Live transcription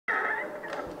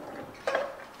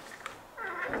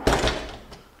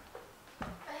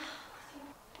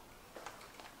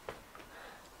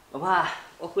爸，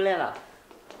我回来了。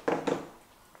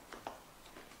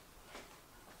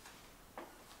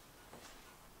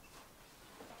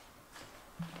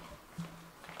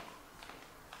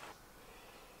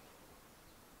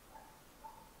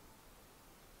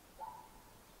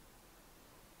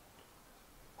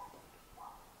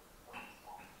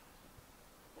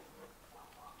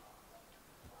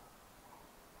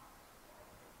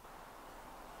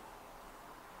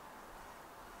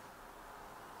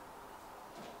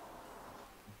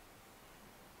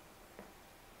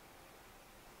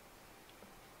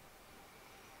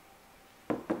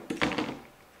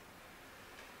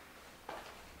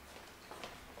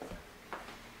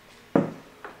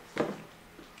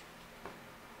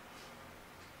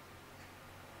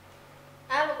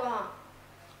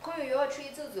朋友约我出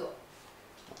去走走。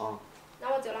哦。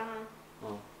那我走了哈。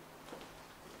嗯。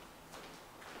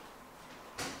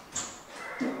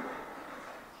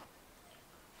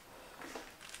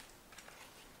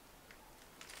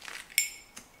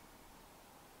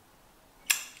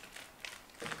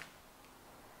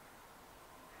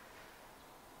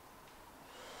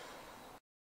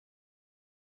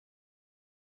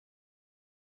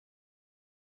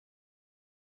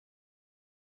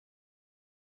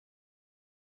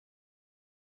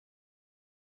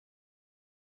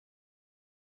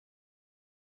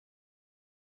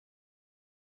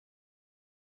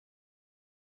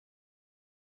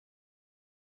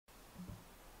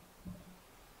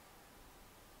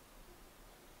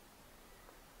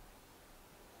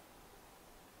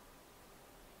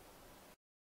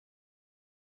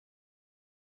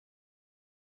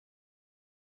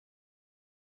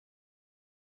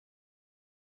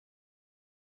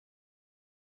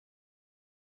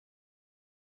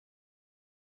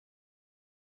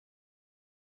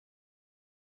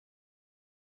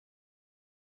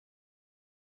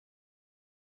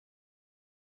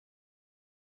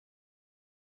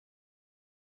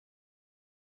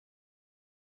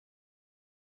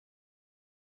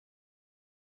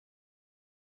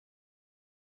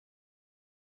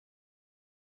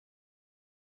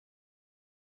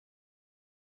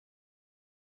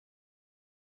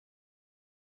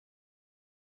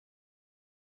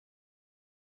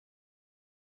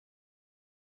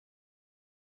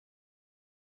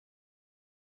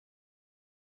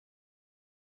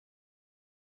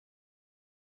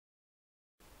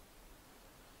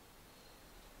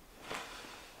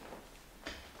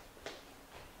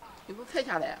你不才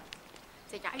下来？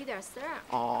在家有点事儿。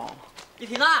哦。你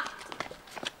听啊！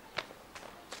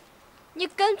你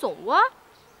跟踪我？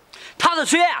他是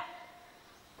谁？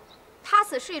他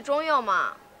是谁重要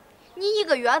吗？你一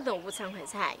个月挣5000块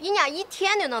钱，人家一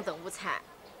天就能挣5000，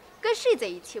跟谁在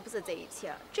一起不是在一起？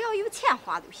只要有钱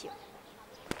花就行。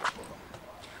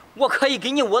我可以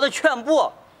给你我的全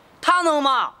部，他能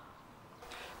吗？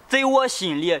在我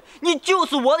心里，你就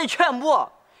是我的全部，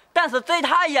但是在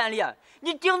他眼里，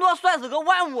你顶多算是个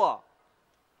玩物。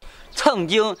曾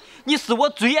经你是我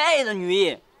最爱的女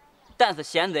人，但是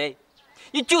现在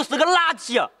你就是个垃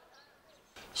圾。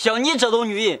像你这种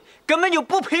女人根本就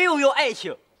不配拥有爱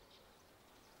情。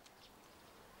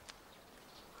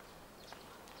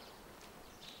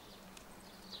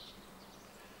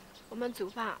我们走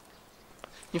吧。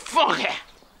你放开！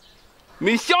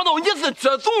没想到你是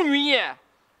这种女人，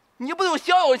你不就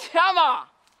想要钱吗？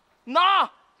拿，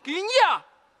给你。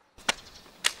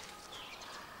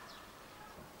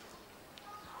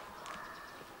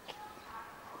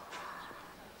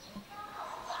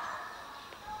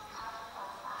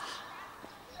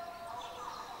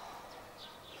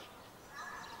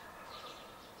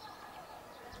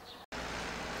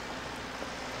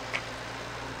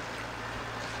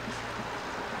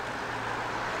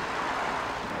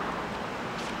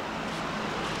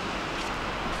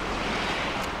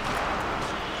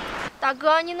大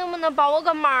哥，你能不能帮我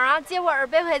个忙啊？借我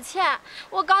200块钱，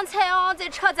我刚才在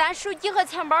车站手机和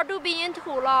钱包都被人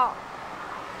偷了。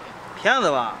骗子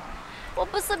吧？我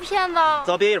不是骗子。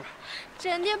找别人吧。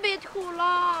真的被偷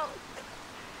了，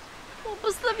我不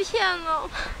是骗子。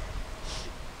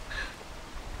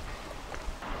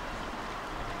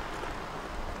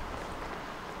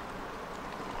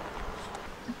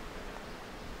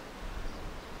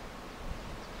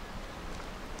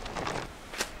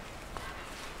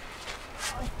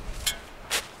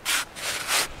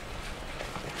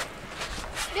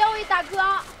2位大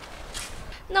哥，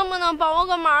能不能帮我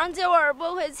个忙，借我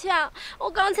200块钱？我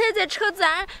刚才在车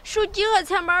站，手机和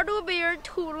钱包都被人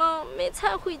偷了，没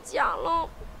钱回家了。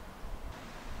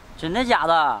真的假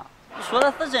的？你说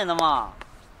的是真的吗？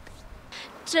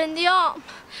真的，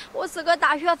我是个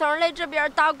大学生，来这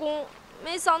边打工，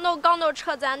没想到刚到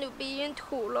车站就被人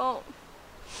偷了。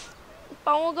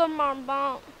帮我个忙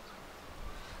吧。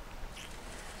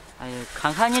哎呀，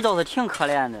看看你倒是挺可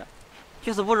怜的，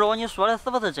就是不知道你说的是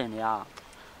不是真的呀？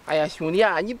哎呀，兄弟，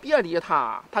你别理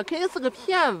他，他肯定是个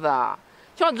骗子。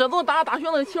像这种大学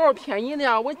生小骗人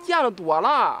的，我见了多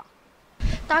了。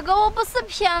大哥，我不是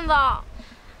骗子。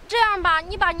这样吧，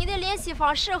你把你的联系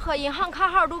方式和银行卡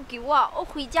号都给我，我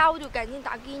回家我就赶紧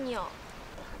打给你。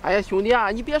哎呀，兄弟，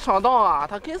你别上当啊，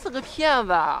他肯定是个骗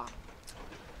子。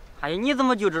哎呀，你怎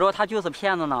么就知道他就是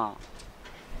骗子呢？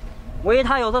万一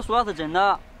他要是说的是真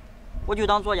的，我就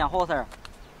当做件好事儿。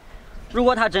如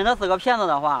果他真的是个骗子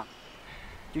的话，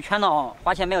就全当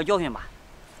花钱买个教训吧。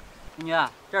美女，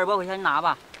这200块钱你拿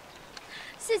吧。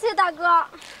谢谢大哥。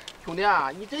兄弟，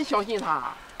你真相信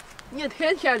他？你也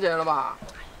太天真了吧！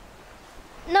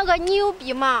那个，你有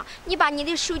笔吗？你把你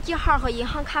的手机号和银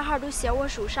行卡号都写我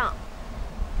手上。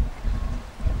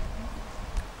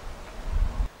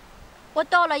我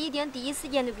到了，一定第一时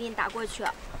间就给你打过去。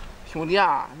兄弟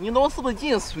啊，你脑是不是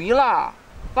进水了？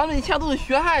咱们的钱都是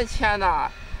血汗钱呢，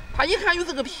他一看就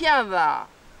是个骗子。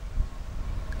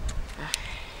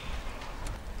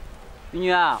美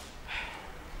女，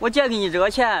我借给你这个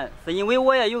钱，是因为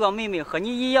我也有个妹妹和你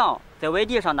一样在外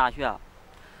地上大学。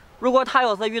如果她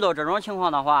要是遇到这种情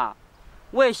况的话，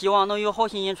我也希望能有好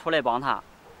心人出来帮她。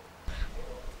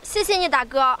谢谢你，大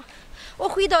哥。我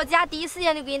回到家第一时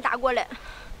间就给你打过来。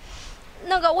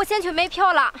那个，我先去买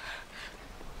票了，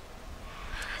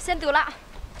先走了。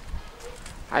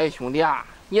哎，兄弟啊，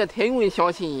你也太容易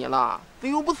相信人了。这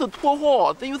又不是土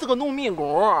豪，这又是个农民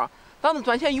工，咱们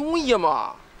赚钱容易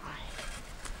吗？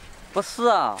不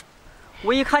是，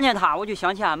我一看见他，我就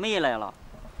想起俺妹来了。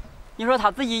你说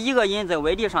他自己一个人在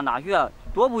外地上大学，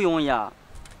多不容易啊！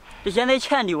这现在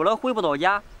钱丢了，回不到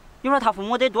家，你说他父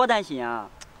母得多担心啊！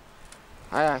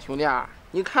哎呀，兄弟啊，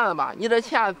你看吧，你这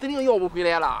钱指定要不回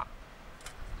来了。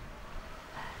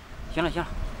行了，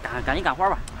赶紧干活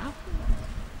吧。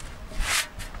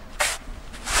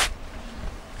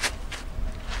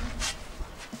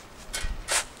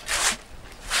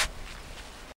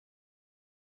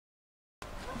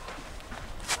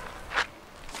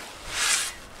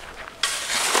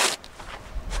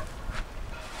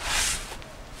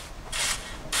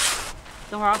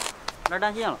等会儿啊，有点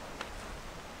担心了。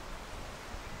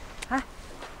哎，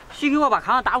谁给我把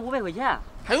卡上打500块钱？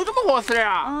还有这么好事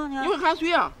啊？你会看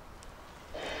谁啊？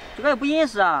这个也不认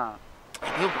识啊。哎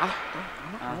呦，完了，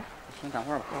啊，先干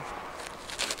活吧。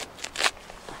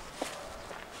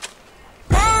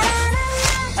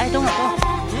哎，等会儿，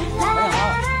打电话了，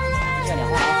接电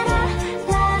话了。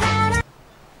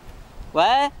喂。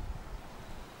哎，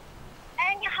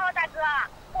你好，大哥，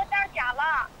我到家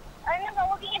了。那个，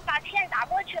我给你把钱打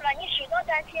过去了，你收到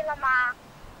短信了吗？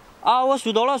啊，我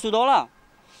收到了。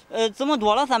这么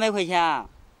多了300块钱。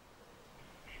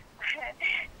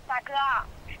大哥，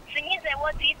是你在我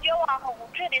最绝望和无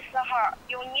助的时候，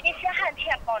用你的血汗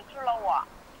钱帮助了我，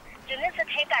真的是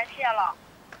太感谢了。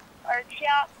而且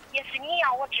也是你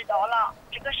让我知道了，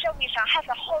这个社会上还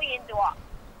是好人多。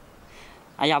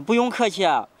哎呀，不用客气，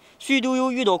谁都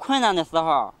有遇到困难的时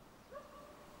候。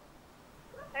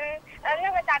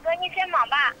那个大哥，你先忙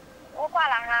吧，我挂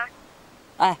了哈。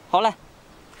哎，好嘞。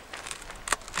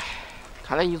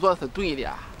看来你说的是对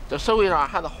的，这社会上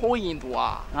还是好人多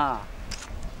啊。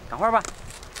干活吧。